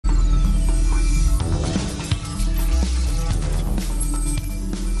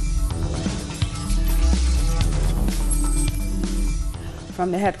from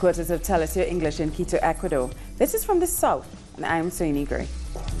the headquarters of Telesur English in Quito, Ecuador. This is From the South, and I am Soini Gray.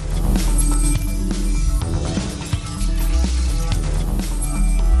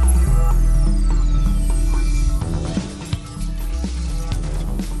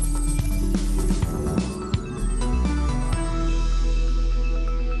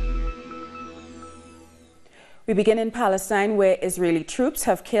 We begin in Palestine, where Israeli troops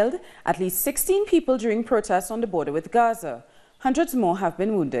have killed at least 16 people during protests on the border with Gaza. Hundreds more have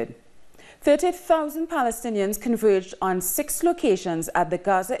been wounded. 30,000 Palestinians converged on 6 locations at the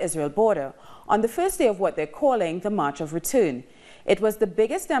Gaza-Israel border on the first day of what they're calling the March of Return. It was the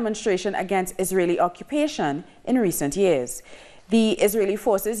biggest demonstration against Israeli occupation in recent years. The Israeli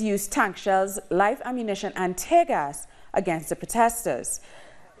forces used tank shells, live ammunition and tear gas against the protesters.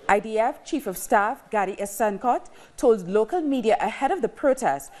 IDF Chief of Staff Gadi Eisenkot told local media ahead of the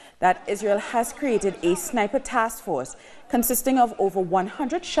protest that Israel has created a sniper task force consisting of over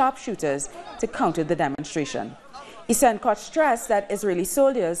 100 sharpshooters to counter the demonstration. Eisenkot stressed that Israeli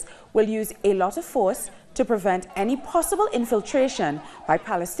soldiers will use a lot of force to prevent any possible infiltration by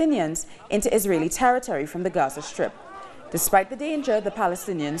Palestinians into Israeli territory from the Gaza Strip. Despite the danger, the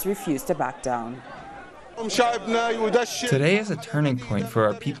Palestinians refused to back down. Today is a turning point for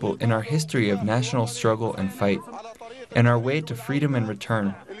our people in our history of national struggle and fight, and our way to freedom and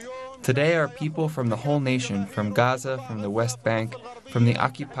return. Today our people from the whole nation, from Gaza, from the West Bank, from the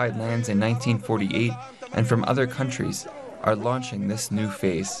occupied lands in 1948, and from other countries, are launching this new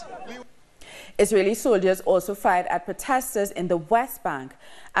phase. Israeli soldiers also fired at protesters in the West Bank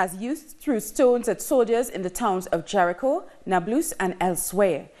as youth threw stones at soldiers in the towns of Jericho, Nablus, and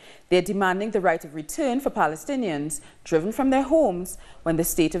elsewhere. They're demanding the right of return for Palestinians driven from their homes when the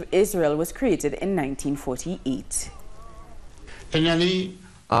State of Israel was created in 1948.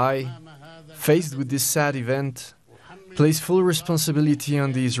 I, faced with this sad event, place full responsibility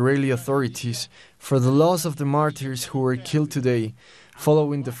on the Israeli authorities for the loss of the martyrs who were killed today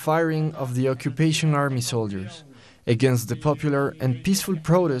following the firing of the occupation army soldiers against the popular and peaceful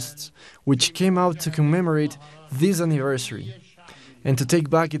protests which came out to commemorate this anniversary and to take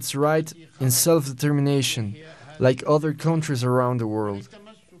back its right in self-determination like other countries around the world.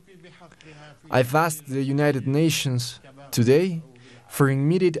 I've asked the United Nations today for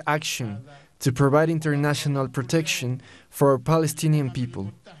immediate action to provide international protection for our Palestinian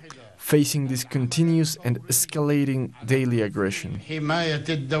people facing this continuous and escalating daily aggression.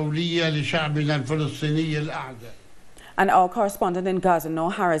 And our correspondent in Gaza,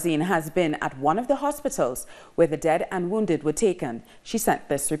 Noor Harazin, has been at one of the hospitals where the dead and wounded were taken. She sent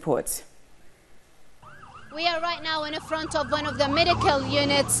this report. We are right now in front of one of the medical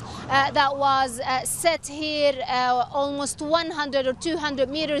units that was set here almost 100 or 200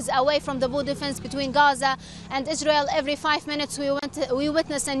 meters away from the border fence between Gaza and Israel. Every 5 minutes we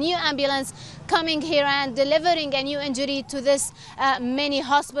witness a new ambulance coming here and delivering a new injury to this mini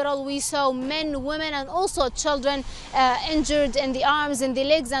hospital. We saw men, women and also children injured in the arms, in the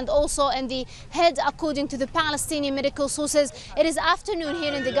legs and also in the head, according to the Palestinian medical sources. It is afternoon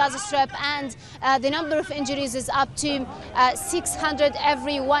here in the Gaza Strip and the number of injuries is up to 600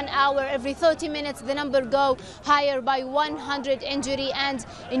 every 1 hour. Every 30 minutes the number go higher by 100 injury and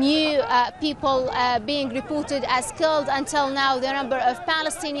new people being reported as killed. Until now the number of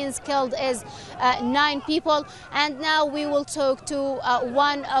Palestinians killed is 9 people. And now we will talk to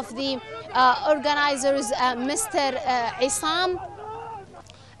one of the organizers, Mr. Issam.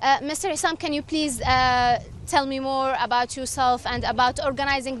 Mr. Issam, can you please tell me more about yourself and about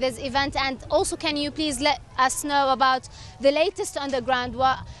organizing this event, and also can you please let us know about the latest on the ground,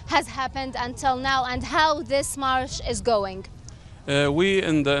 what has happened until now and how this march is going? We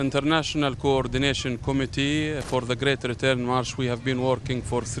in the International Coordination Committee for the Great Return March, we have been working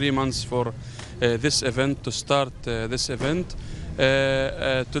for 3 months for this event, to start this event.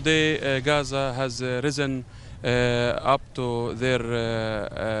 Today Gaza has risen up to their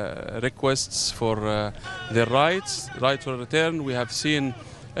requests for their right to return. We have seen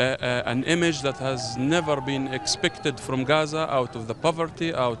an image that has never been expected from Gaza, out of the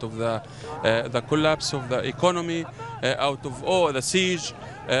poverty, out of the collapse of the economy, out of the siege.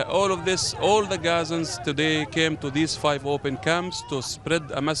 All of this, all the Gazans today came to these 5 open camps to spread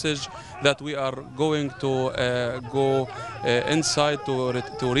a message that we are going to go inside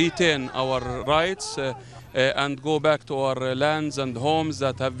to retain our rights and go back to our lands and homes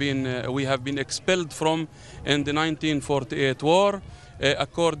that we have been expelled from in the 1948 war.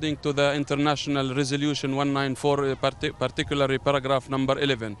 according to the International Resolution 194, particularly paragraph number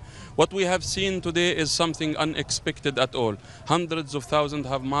 11. What we have seen today is something unexpected at all. Hundreds of thousands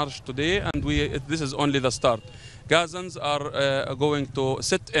have marched today, and this is only the start. Gazans are going to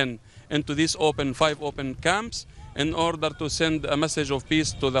sit into these 5 open camps in order to send a message of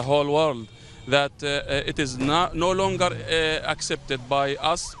peace to the whole world, that it is no longer accepted by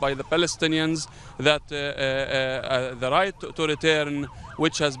us, by the Palestinians, that the right to return,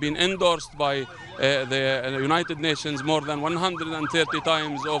 which has been endorsed by the United Nations more than 130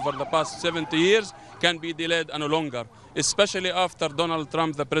 times over the past 70 years, can be delayed no longer, especially after Donald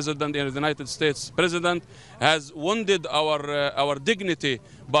Trump, the president of the United States president, has wounded our dignity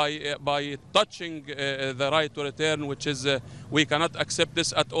by touching the right to return, which is we cannot accept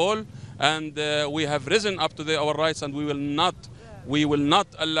this at all. And we have risen up to our rights, and we will not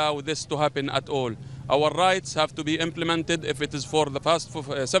allow this to happen at all. Our rights have to be implemented. If it is for the past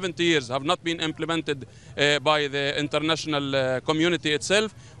 70 years have not been implemented by the international community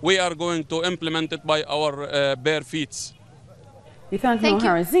itself, we are going to implement it by our bare feet. We thank Noam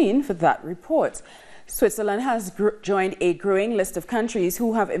Chomsky for that report. Switzerland has joined a growing list of countries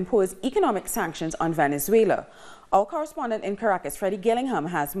who have imposed economic sanctions on Venezuela. Our correspondent in Caracas, Freddie Gillingham,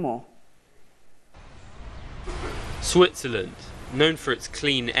 has more. Switzerland, known for its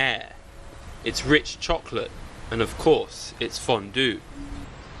clean air, its rich chocolate, and of course, its fondue.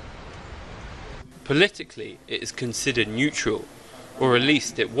 Politically, it is considered neutral, or at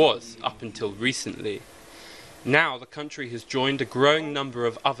least it was up until recently. Now the country has joined a growing number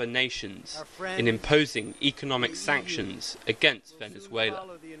of other nations in imposing economic sanctions against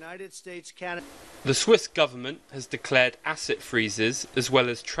Venezuela. The Swiss government has declared asset freezes as well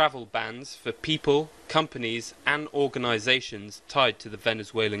as travel bans for people, companies and organisations tied to the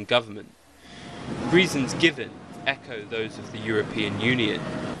Venezuelan government. Reasons given echo those of the European Union,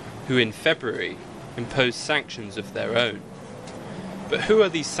 who in February imposed sanctions of their own. But who are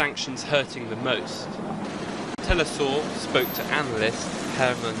these sanctions hurting the most? Telesur spoke to analyst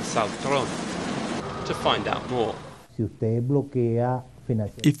Herman Saltron to find out more.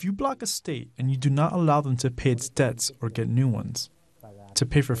 If you block a state and you do not allow them to pay its debts or get new ones, to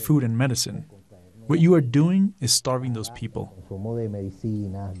pay for food and medicine, what you are doing is starving those people.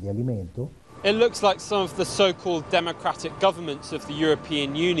 It looks like some of the so-called democratic governments of the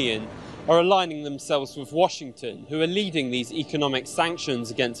European Union are aligning themselves with Washington, who are leading these economic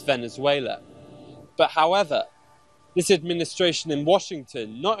sanctions against Venezuela. But however, this administration in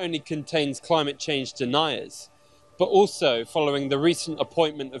Washington not only contains climate change deniers, but also, following the recent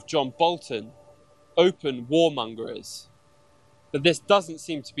appointment of John Bolton, open warmongers. But this doesn't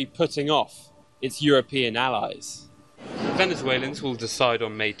seem to be putting off its European allies. Venezuelans will decide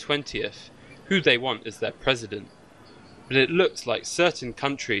on May 20th who they want as their president. But it looks like certain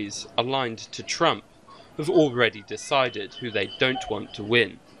countries aligned to Trump have already decided who they don't want to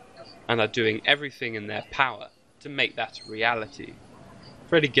win, and are doing everything in their power to make that a reality.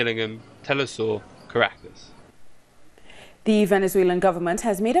 Freddie Gillingham, Telesur, Caracas. The Venezuelan government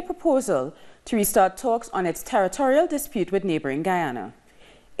has made a proposal to restart talks on its territorial dispute with neighboring Guyana.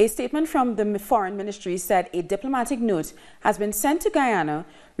 A statement from the Foreign Ministry said a diplomatic note has been sent to Guyana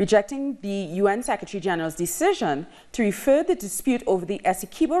rejecting the UN Secretary General's decision to refer the dispute over the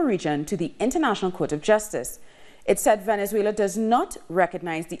Essequibo region to the International Court of Justice. It said Venezuela does not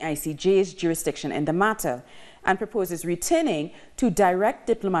recognize the ICJ's jurisdiction in the matter and proposes returning to direct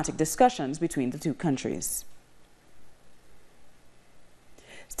diplomatic discussions between the two countries.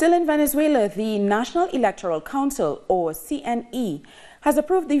 Still in Venezuela, the National Electoral Council, or CNE, has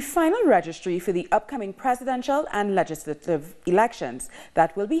approved the final registry for the upcoming presidential and legislative elections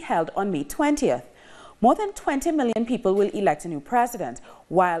that will be held on May 20th. More than 20 million people will elect a new president,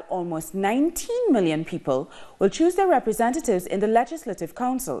 while almost 19 million people will choose their representatives in the legislative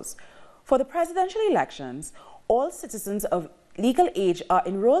councils. For the presidential elections, all citizens of legal age are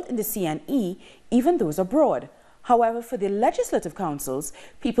enrolled in the CNE, even those abroad. However, for the legislative councils,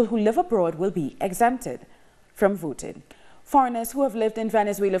 people who live abroad will be exempted from voting. Foreigners who have lived in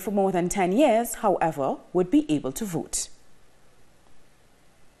Venezuela for more than 10 years, however, would be able to vote.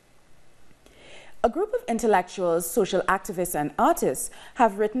 A group of intellectuals, social activists and artists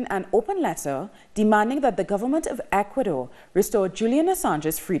have written an open letter demanding that the government of Ecuador restore Julian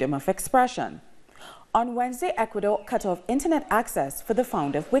Assange's freedom of expression. On Wednesday, Ecuador cut off internet access for the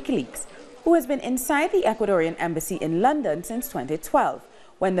founder of WikiLeaks, who has been inside the Ecuadorian embassy in London since 2012,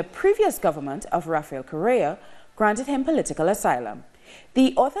 when the previous government of Rafael Correa granted him political asylum.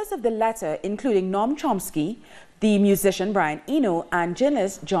 The authors of the letter, including Noam Chomsky, the musician Brian Eno, and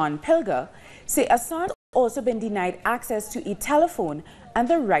journalist John Pilger, say Assange Also been denied access to a telephone and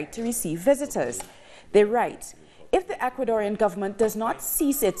the right to receive visitors. They write, if the Ecuadorian government does not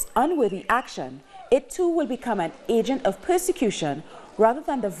cease its unworthy action, it too will become an agent of persecution rather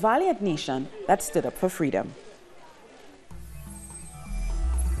than the valiant nation that stood up for freedom.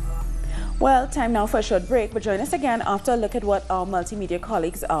 Well, time now for a short break, but join us again after a look at what our multimedia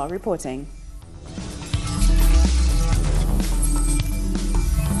colleagues are reporting.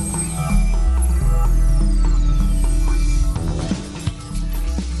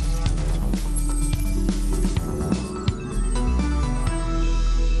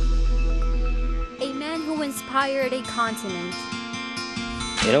 Inspired a continent.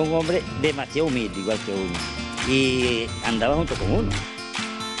 Era un hombre demasiado humilde, igual que uno, y andaba junto con uno.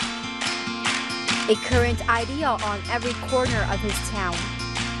 A current idea on every corner of his town.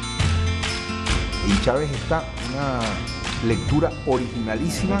 En Chávez está una lectura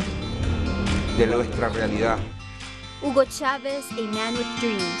originalísima de nuestra realidad. Hugo Chavez, a man with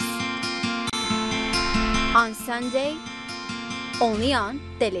dreams. On Sunday, only on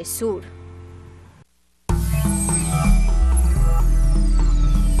Telesur.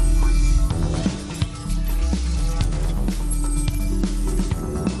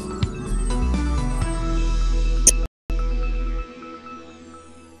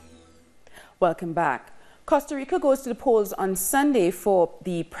 Welcome back. Costa Rica goes to the polls on Sunday for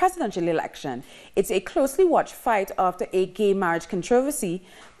the presidential election. It's a closely watched fight after a gay marriage controversy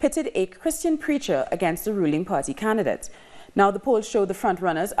pitted a Christian preacher against the ruling party candidate. Now the polls show the front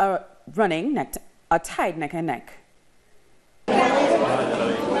runners are tied neck and neck.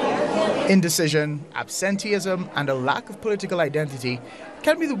 Indecision, absenteeism, and a lack of political identity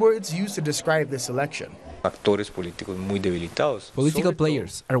can be the words used to describe this election. Political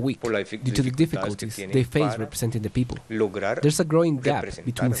players are weak due to the difficulties they face representing the people. There's a growing gap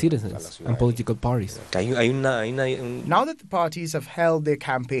between citizens and political parties. Now that the parties have held their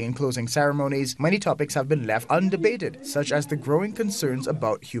campaign closing ceremonies, many topics have been left undebated, such as the growing concerns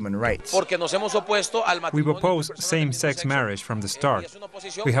about human rights. We've opposed same-sex marriage from the start.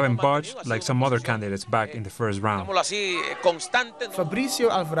 We haven't budged like some other candidates back in the first round. Fabricio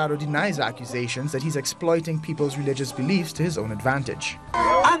Alvarado denies accusations that he's exploiting people's religious beliefs to his own advantage.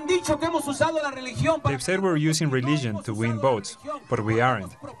 They've said we're using religion to win votes, but we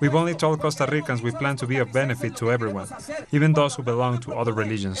aren't. We've only told Costa Ricans we plan to be of benefit to everyone, even those who belong to other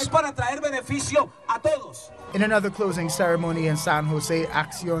religions. In another closing ceremony in San Jose,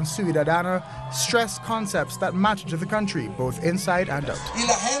 Acción Ciudadana stressed concepts that matter to the country, both inside and out.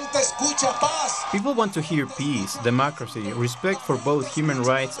 People want to hear peace, democracy, respect for both human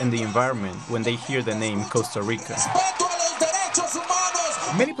rights and the environment when they hear the name Costa Rica.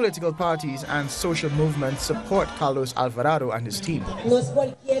 Many political parties and social movements support Carlos Alvarado and his team.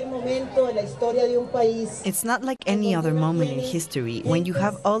 It's not like any other moment in history when you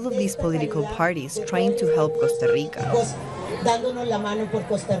have all of these political parties trying to help Costa Rica.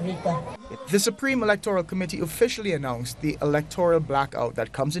 The Supreme Electoral Committee officially announced the electoral blackout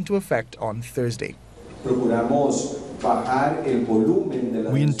that comes into effect on Thursday.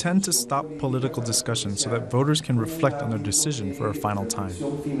 We intend to stop political discussion so that voters can reflect on their decision for a final time.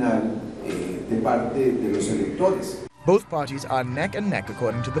 Both parties are neck and neck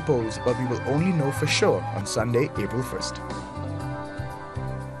according to the polls, but we will only know for sure on Sunday, April 1st.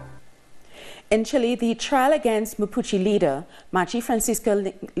 In Chile, the trial against Mapuche leader Machi Francisco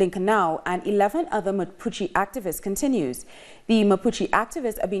Lincanao and 11 other Mapuche activists continues. The Mapuche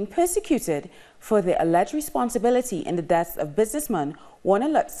activists are being persecuted for their alleged responsibility in the deaths of businessman Warner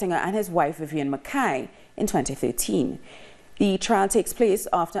Lutzinger and his wife Vivian Mackay in 2013. The trial takes place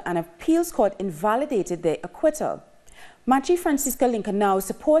after an appeals court invalidated their acquittal. Machi Francisco Lincanao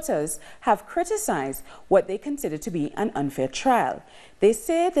supporters have criticized what they consider to be an unfair trial. They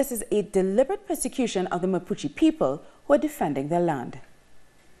say this is a deliberate persecution of the Mapuche people who are defending their land.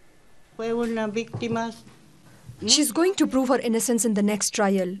 She's going to prove her innocence in the next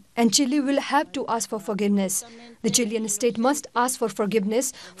trial, and Chile will have to ask for forgiveness. The Chilean state must ask for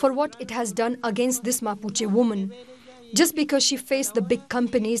forgiveness for what it has done against this Mapuche woman. Just because she faced the big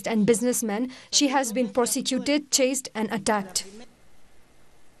companies and businessmen, she has been prosecuted, chased, and attacked.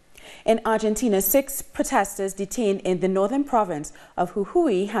 In Argentina, 6 protesters detained in the northern province of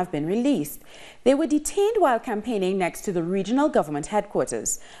Jujuy have been released. They were detained while campaigning next to the regional government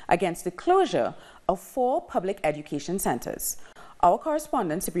headquarters against the closure of 4 public education centers. Our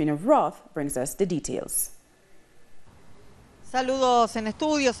correspondent Sabrina Roth brings us the details. Saludos en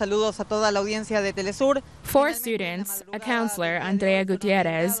estudio, saludos a toda la audiencia de Telesur. 4 students, a counselor, Andrea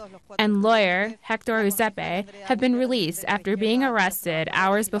Gutierrez, and lawyer Hector Usepe have been released after being arrested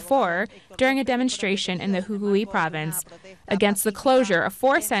hours before during a demonstration in the Jujuy province against the closure of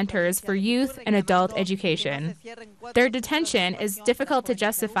 4 centers for youth and adult education. Their detention is difficult to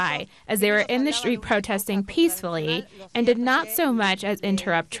justify as they were in the street protesting peacefully and did not so much as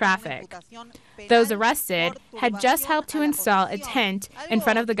interrupt traffic. Those arrested had just helped to install a tent in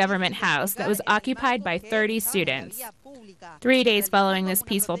front of the government house that was occupied by 30 students. 3 days following this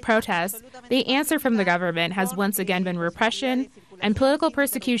peaceful protest, the answer from the government has once again been repression and political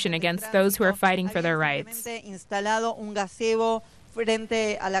persecution against those who are fighting for their rights.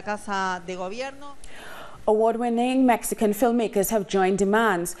 Award-winning Mexican filmmakers have joined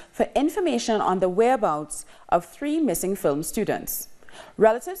demands for information on the whereabouts of 3 missing film students.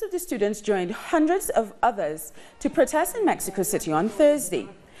 Relatives of the students joined hundreds of others to protest in Mexico City on Thursday.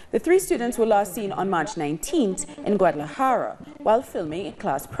 The 3 students were last seen on March 19th in Guadalajara while filming a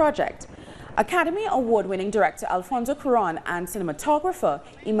class project. Academy Award-winning director Alfonso Cuarón and cinematographer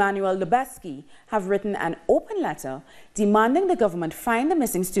Emmanuel Lubezki have written an open letter demanding the government find the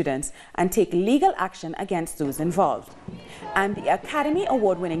missing students and take legal action against those involved. And the Academy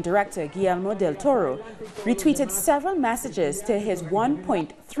Award-winning director Guillermo del Toro retweeted several messages to his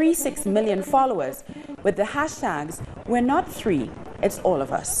 1.36 million followers with the hashtags, "We're not 3, it's all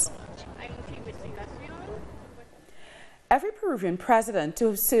of us." Every Peruvian president to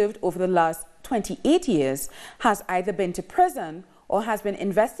have served over the last 28 years has either been to prison or has been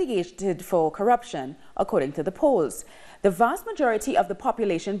investigated for corruption, according to the polls. The vast majority of the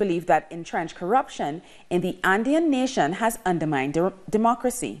population believe that entrenched corruption in the Andean nation has undermined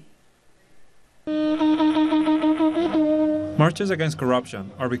democracy. Marches against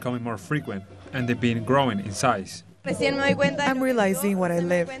corruption are becoming more frequent, and they've been growing in size. I'm realizing what I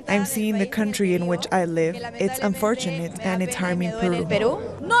live. I'm seeing the country in which I live. It's unfortunate and it's harming Peru.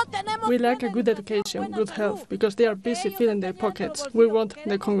 We lack a good education, good health, because they are busy filling their pockets. We want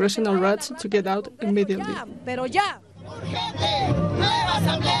the congressional rats to get out immediately.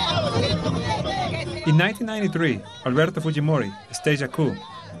 In 1993, Alberto Fujimori staged a coup,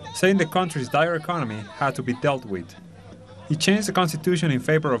 saying the country's dire economy had to be dealt with. He changed the constitution in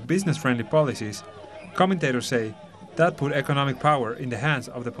favor of business-friendly policies. Commentators say that put economic power in the hands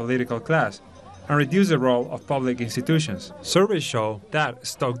of the political class and reduced the role of public institutions. Surveys show that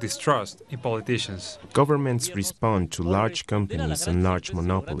stoked distrust in politicians. Governments respond to large companies and large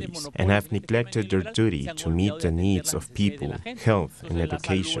monopolies and have neglected their duty to meet the needs of people, health and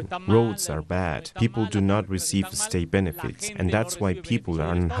education. Roads are bad. People do not receive state benefits, and that's why people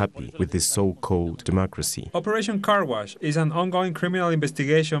are unhappy with this so-called democracy. Operation Car Wash is an ongoing criminal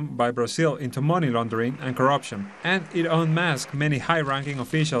investigation by Brazil into money laundering and corruption, and it unmasked many high-ranking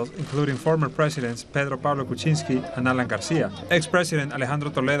officials, including former presidents Pedro Pablo Kuczynski and Alan Garcia. Ex-President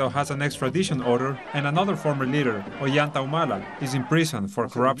Alejandro Toledo has an extradition order, and another former leader, Ollanta Humala, is in prison for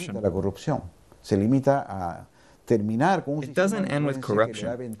corruption. It doesn't end with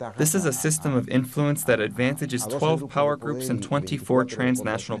corruption. This is a system of influence that advantages 12 power groups and 24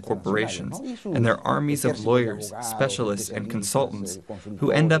 transnational corporations, and their armies of lawyers, specialists, and consultants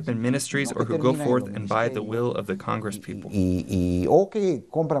who end up in ministries or who go forth and buy the will of the Congress people.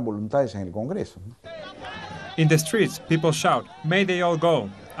 In the streets, people shout, "May they all go,"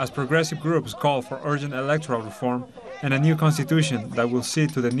 as progressive groups call for urgent electoral reform and a new constitution that will see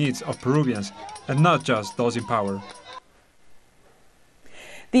to the needs of Peruvians and not just those in power.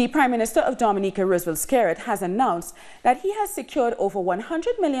 The Prime Minister of Dominica, Roosevelt Skerrit, has announced that he has secured over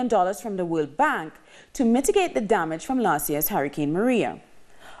 $100 million from the World Bank to mitigate the damage from last year's Hurricane Maria.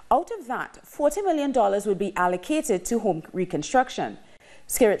 Out of that, $40 million will be allocated to home reconstruction.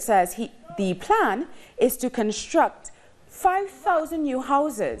 Skerrit says the plan is to construct 5,000 new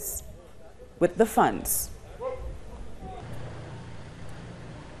houses with the funds.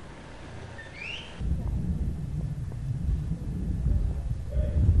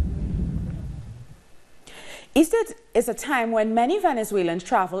 Easter is a time when many Venezuelans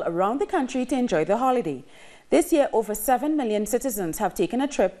travel around the country to enjoy the holiday. This year, over 7 million citizens have taken a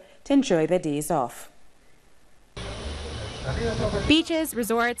trip to enjoy their days off. Beaches,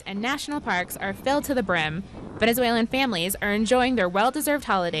 resorts, and national parks are filled to the brim. Venezuelan families are enjoying their well-deserved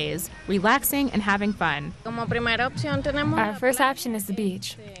holidays, relaxing and having fun. Our first option is the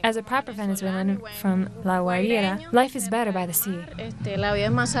beach. As a proper Venezuelan from La Guaira, life is better by the sea.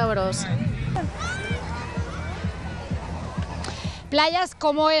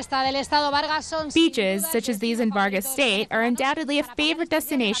 Beaches, such as these in Vargas State, are undoubtedly a favorite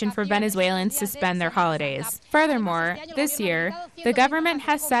destination for Venezuelans to spend their holidays. Furthermore, this year, the government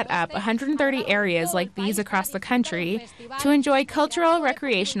has set up 130 areas like these across the country to enjoy cultural,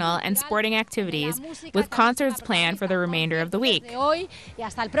 recreational, and sporting activities, with concerts planned for the remainder of the week.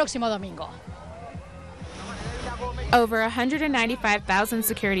 Over 195,000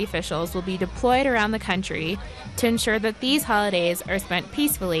 security officials will be deployed around the country to ensure that these holidays are spent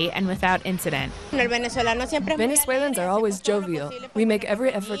peacefully and without incident. Venezuelans are always jovial. We make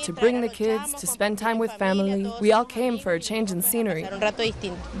every effort to bring the kids, to spend time with family. We all came for a change in scenery.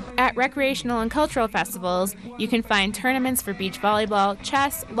 At recreational and cultural festivals, you can find tournaments for beach volleyball,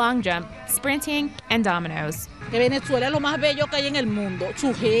 chess, long jump, sprinting, and dominoes. Venezuela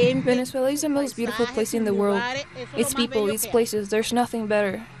is the most beautiful place in the world. Its people, its places, there's nothing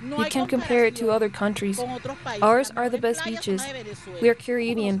better. You can't compare it to other countries. Ours are the best beaches. We are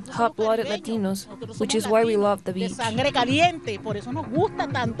Caribbean, hot-blooded Latinos, which is why we love the beach.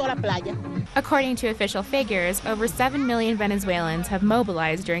 According to official figures, over 7 million Venezuelans have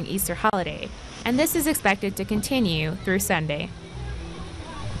mobilized during Easter holiday, and this is expected to continue through Sunday.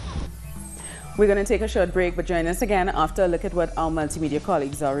 We're going to take a short break, but join us again after a look at what our multimedia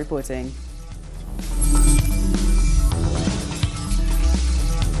colleagues are reporting.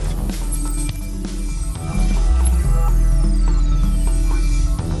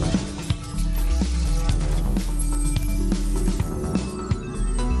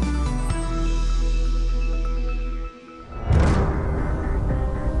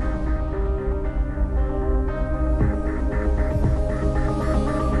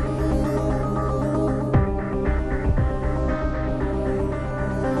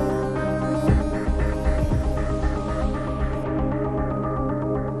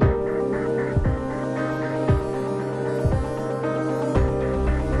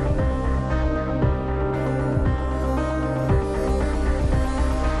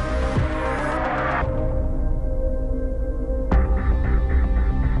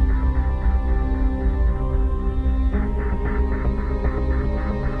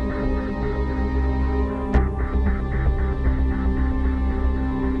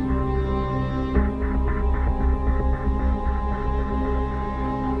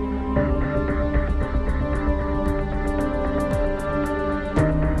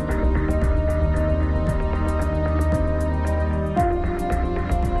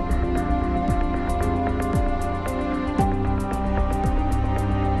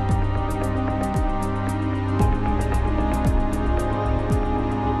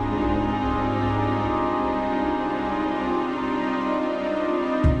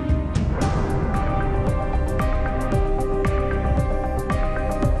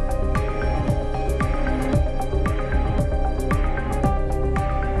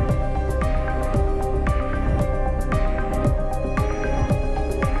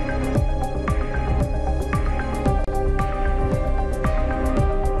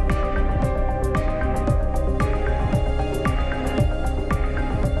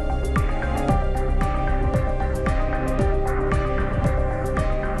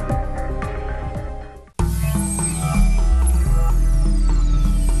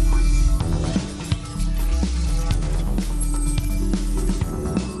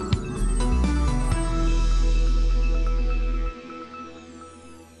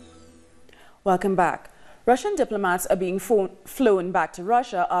 Welcome back. Russian diplomats are being flown back to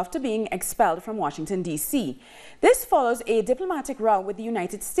Russia after being expelled from Washington, D.C. This follows a diplomatic row with the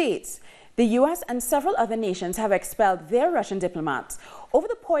United States. The U.S. and several other nations have expelled their Russian diplomats over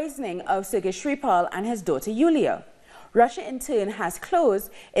the poisoning of Sergei Skripal and his daughter Yulia. Russia, in turn, has closed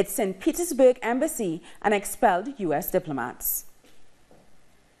its St. Petersburg embassy and expelled U.S. diplomats.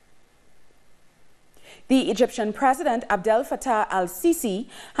 The Egyptian President Abdel Fattah al-Sisi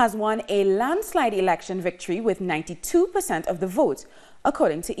has won a landslide election victory with 92% of the vote,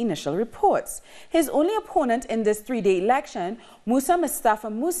 according to initial reports. His only opponent in this three-day election, Musa Mustafa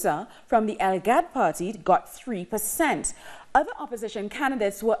Musa from the El Gad party, got 3%. Other opposition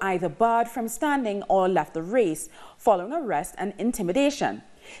candidates were either barred from standing or left the race, following arrest and intimidation.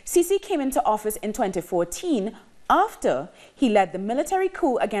 Sisi came into office in 2014 after he led the military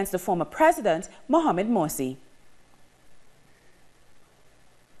coup against the former president, Mohamed Morsi.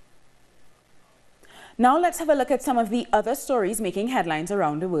 Now let's have a look at some of the other stories making headlines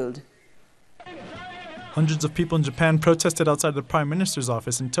around the world. Hundreds of people in Japan protested outside the Prime Minister's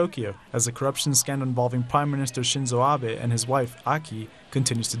office in Tokyo as the corruption scandal involving Prime Minister Shinzo Abe and his wife, Aki,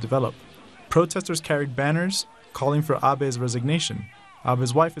 continues to develop. Protesters carried banners calling for Abe's resignation.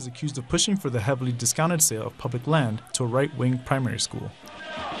 Aba's wife is accused of pushing for the heavily discounted sale of public land to a right-wing primary school.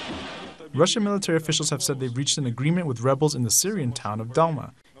 Russian military officials have said they've reached an agreement with rebels in the Syrian town of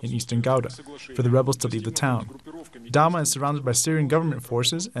Dalma in eastern Ghouta for the rebels to leave the town. Dalma is surrounded by Syrian government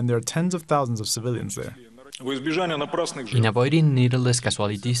forces, and there are tens of thousands of civilians there. In avoiding needless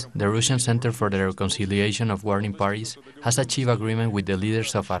casualties, the Russian Center for the Reconciliation of Warring Parties has achieved agreement with the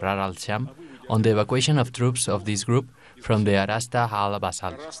leaders of Ahrar al-Sham on the evacuation of troops of this group from the Arasta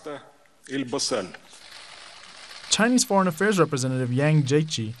al-Basal. Chinese Foreign Affairs Representative Yang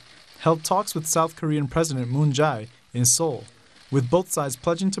Jiechi held talks with South Korean President Moon Jae in Seoul, with both sides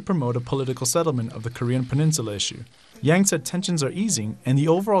pledging to promote a political settlement of the Korean Peninsula issue. Yang said tensions are easing and the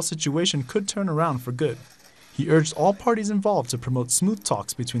overall situation could turn around for good. He urged all parties involved to promote smooth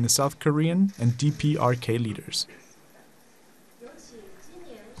talks between the South Korean and DPRK leaders.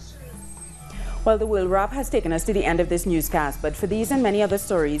 Well, the World Wrap has taken us to the end of this newscast, but for these and many other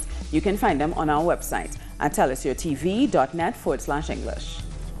stories, you can find them on our website at telesurtv.net/English.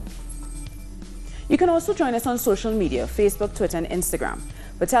 You can also join us on social media, Facebook, Twitter, and Instagram.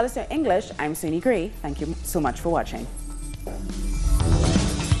 For Telesur English, I'm Suni Gray. Thank you so much for watching.